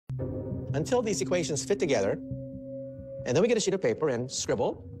until these equations fit together, and then we get a sheet of paper and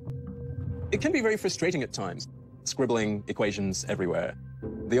scribble. It can be very frustrating at times, scribbling equations everywhere.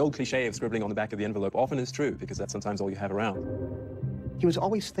 The old cliche of scribbling on the back of the envelope often is true, because that's sometimes all you have around. He was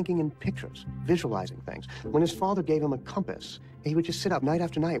always thinking in pictures, visualizing things. When his father gave him a compass, he would just sit up night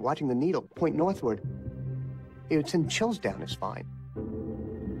after night watching the needle point northward. It would send chills down his spine.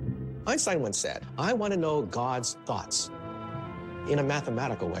 Einstein once said, "I want to know God's thoughts in a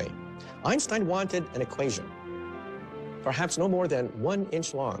mathematical way." Einstein wanted an equation, perhaps no more than 1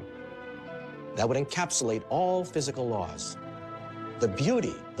 inch long, that would encapsulate all physical laws, the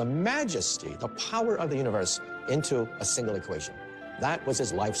beauty, the majesty, the power of the universe into a single equation. That was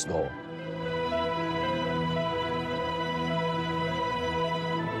his life's goal.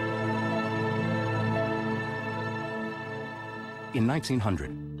 In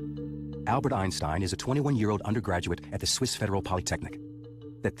 1900, Albert Einstein is a 21-year-old undergraduate at the Swiss Federal Polytechnic.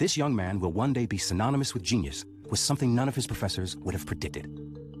 That this young man will one day be synonymous with genius was something none of his professors would have predicted.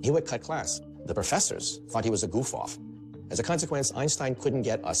 He would cut class. The professors thought he was a goof-off. As a consequence, Einstein couldn't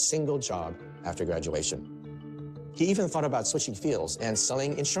get a single job after graduation. He even thought about switching fields and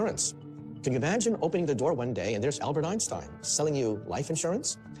selling insurance. Can you imagine opening the door one day and there's Albert Einstein selling you life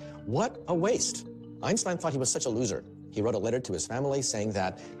insurance? What a waste. Einstein thought he was such a loser. He wrote a letter to his family saying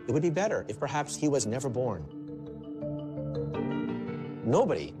that it would be better if perhaps he was never born.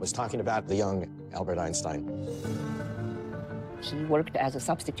 Nobody was talking about the young Albert Einstein. He worked as a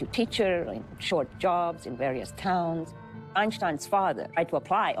substitute teacher in short jobs in various towns. Einstein's father tried to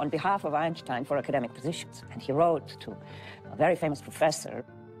apply on behalf of Einstein for academic positions, and he wrote to a very famous professor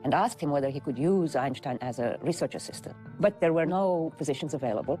and asked him whether he could use Einstein as a research assistant. But there were no positions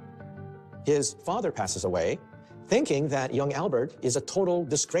available. His father passes away, thinking that young Albert is a total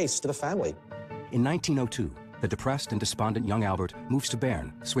disgrace to the family. In 1902, the depressed and despondent young Albert moves to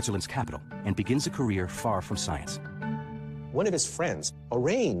Bern, Switzerland's capital, and begins a career far from science. One of his friends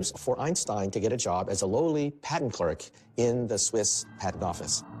arranged for Einstein to get a job as a lowly patent clerk in the Swiss patent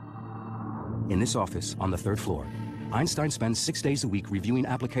office. In this office, on the 3rd floor, Einstein spends 6 days a week reviewing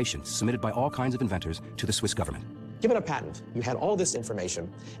applications submitted by all kinds of inventors to the Swiss government. Given a patent, you had all this information,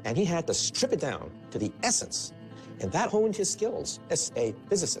 and he had to strip it down to the essence, and that honed his skills as a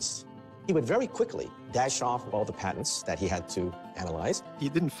physicist. He would very quickly dash off all the patents that he had to analyze. He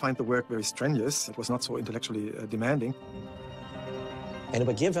didn't find the work very strenuous. It was not so intellectually demanding. And it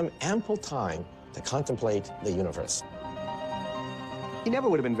would give him ample time to contemplate the universe. He never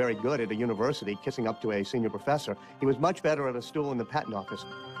would have been very good at a university kissing up to a senior professor. He was much better at a stool in the patent office,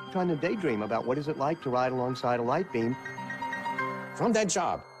 trying to daydream about what is it like to ride alongside a light beam. From that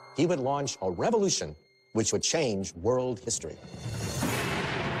job, he would launch a revolution which would change world history.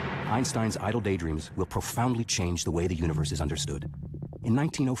 Einstein's idle daydreams will profoundly change the way the universe is understood. In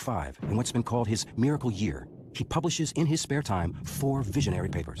 1905, in what's been called his miracle year, he publishes in his spare time 4 visionary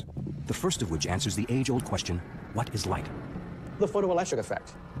papers, the first of which answers the age-old question, what is light? The photoelectric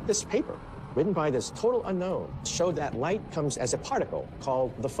effect. This paper, written by this total unknown, showed that light comes as a particle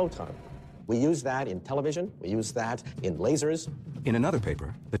called the photon. We use that in television, we use that in lasers. In another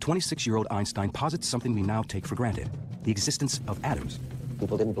paper, the 26-year-old Einstein posits something we now take for granted, the existence of atoms.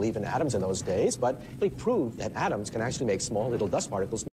 People didn't believe in atoms in those days, but they proved that atoms can actually make small little dust particles